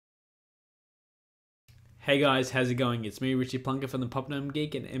Hey guys, how's it going? It's me, Richie Plunker from the Popname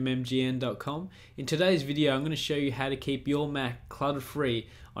Geek at mmgn.com. In today's video, I'm going to show you how to keep your Mac clutter-free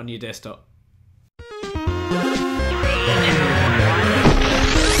on your desktop.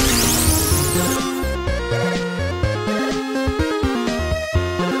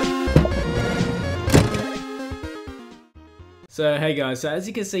 So hey guys, so as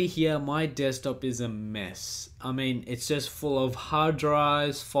you can see here, my desktop is a mess. I mean, it's just full of hard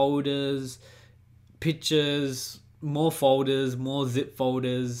drives, folders, pictures, more folders, more zip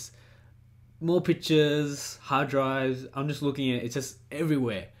folders, more pictures, hard drives. I'm just looking at it, it's just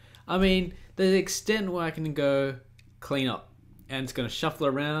everywhere. I mean, there's an extent where I can go clean up and it's going to shuffle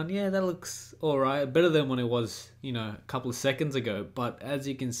around. Yeah, that looks alright, better than when it was, you know, a couple of seconds ago. But as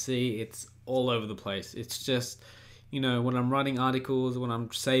you can see, it's all over the place. It's just, you know, when I'm writing articles, when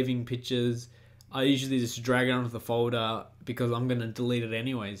I'm saving pictures, I usually just drag it onto the folder because I'm going to delete it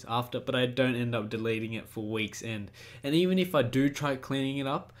anyways after, but I don't end up deleting it for weeks end. And even if I do try cleaning it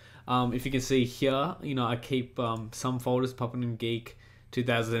up, if you can see here, you know, I keep some folders, Popname Geek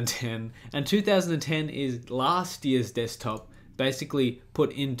 2010, and 2010 is last year's desktop basically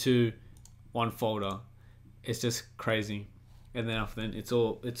put into one folder. It's just crazy. And then after then it's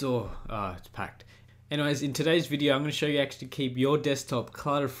packed. Anyways, in today's video, I'm going to show you actually keep your desktop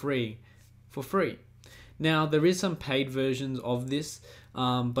clutter-free for free. Now, there is some paid versions of this,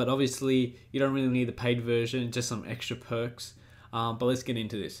 but obviously you don't really need the paid version, just some extra perks. But let's get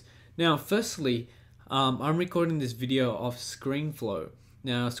into this. Now, firstly, I'm recording this video off ScreenFlow.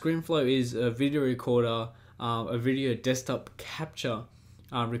 Now, ScreenFlow is a video recorder, a video desktop capture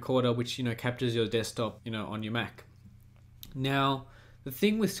recorder, which, you know, captures your desktop, you know, on your Mac. Now, the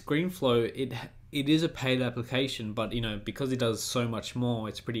thing with ScreenFlow, it is a paid application, but, you know, because it does so much more,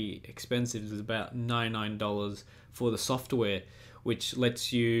 it's pretty expensive. It's about $99 for the software, which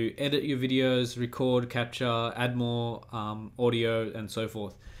lets you edit your videos, record, capture, add more audio, and so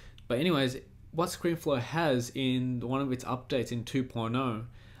forth. But anyways, what ScreenFlow has in one of its updates in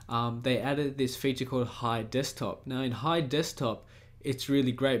 2.0, they added this feature called Hide Desktop. Now, in Hide Desktop, it's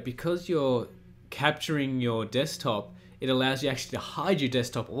really great because you're capturing your desktop. It allows you actually to hide your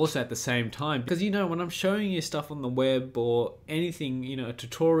desktop also at the same time. Because, you know, when I'm showing you stuff on the web or anything, you know, a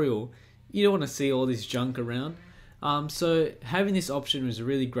tutorial, you don't want to see all this junk around. So having this option was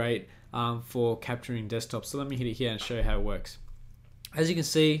really great for capturing desktops. So let me hit it here and show you how it works. As you can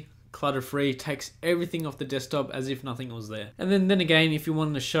see, clutter-free, takes everything off the desktop as if nothing was there. And then again, if you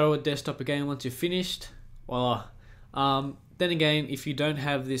want to show a desktop again once you're finished, voila. Then again, if you don't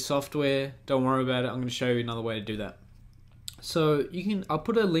have this software, don't worry about it. I'm going to show you another way to do that. So I'll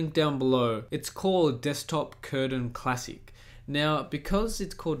put a link down below. It's called DesktopCurtain Classic. Now, because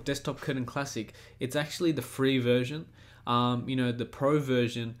it's called DesktopCurtain Classic, it's actually the free version. You know, the pro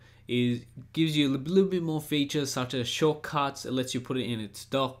version gives you a little bit more features such as shortcuts. It lets you put it in its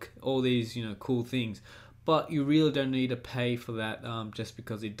dock, all these, you know, cool things. But you really don't need to pay for that just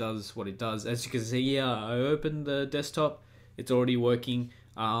because it does what it does. As you can see, yeah, I opened the desktop. It's already working,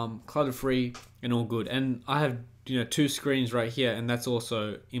 clutter-free and all good. And I have, you know, 2 screens right here, and that's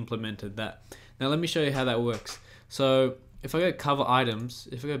also implemented that. Now let me show you how that works. So if I go cover items,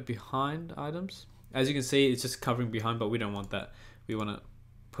 if I go behind items, as you can see, it's just covering behind, but we don't want that. We want to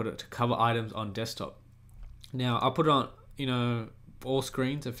put it to cover items on desktop. Now I'll put it on, you know, all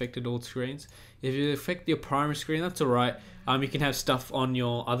screens, affected all screens. If you affect your primary screen, that's alright. You can have stuff on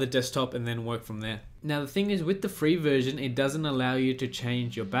your other desktop and then work from there. Now the thing is, with the free version, it doesn't allow you to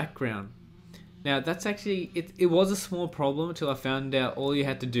change your background. Now that's actually, it was a small problem until I found out all you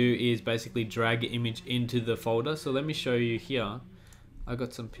had to do is basically drag your image into the folder. So let me show you here. I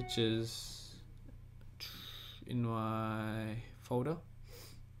got some pictures in my folder.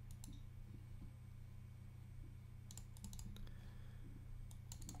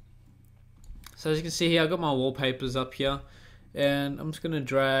 So as you can see here, I got my wallpapers up here, and I'm just gonna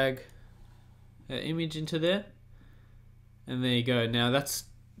drag an image into there, and there you go. Now that's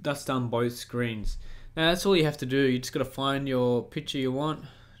done both screens. Now that's all you have to do. You just gotta find your picture you want,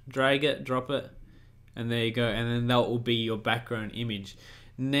 drag it, drop it, and there you go. And then that will be your background image.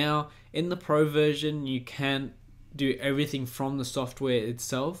 Now in the pro version, you can do everything from the software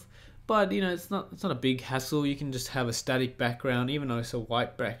itself, but you know, it's not a big hassle. You can just have a static background, even though it's a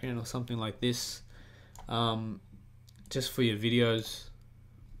white background or something like this, just for your videos.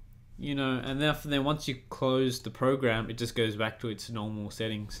 You know, and then once you close the program, it just goes back to its normal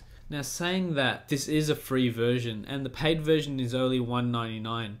settings. Now, saying that, this is a free version, and the paid version is only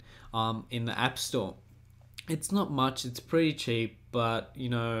 $1.99 in the App Store. It's not much, it's pretty cheap, but you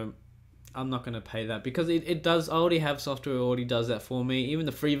know, I'm not going to pay that, because it does. I already have software that already does that for me. Even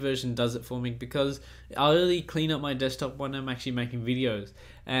the free version does it for me, because I only clean up my desktop when I'm actually making videos.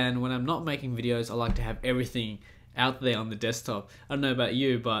 And when I'm not making videos, I like to have everything out there on the desktop. I don't know about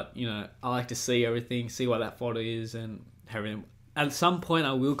you, but you know, I like to see everything, see what that folder is and everything. At some point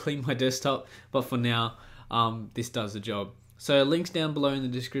I will clean my desktop, but for now, this does the job. So links down below in the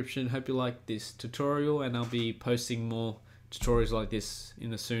description. Hope you like this tutorial, and I'll be posting more tutorials like this in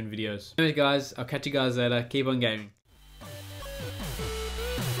the soon videos. Anyway guys, I'll catch you guys later. Keep on gaming.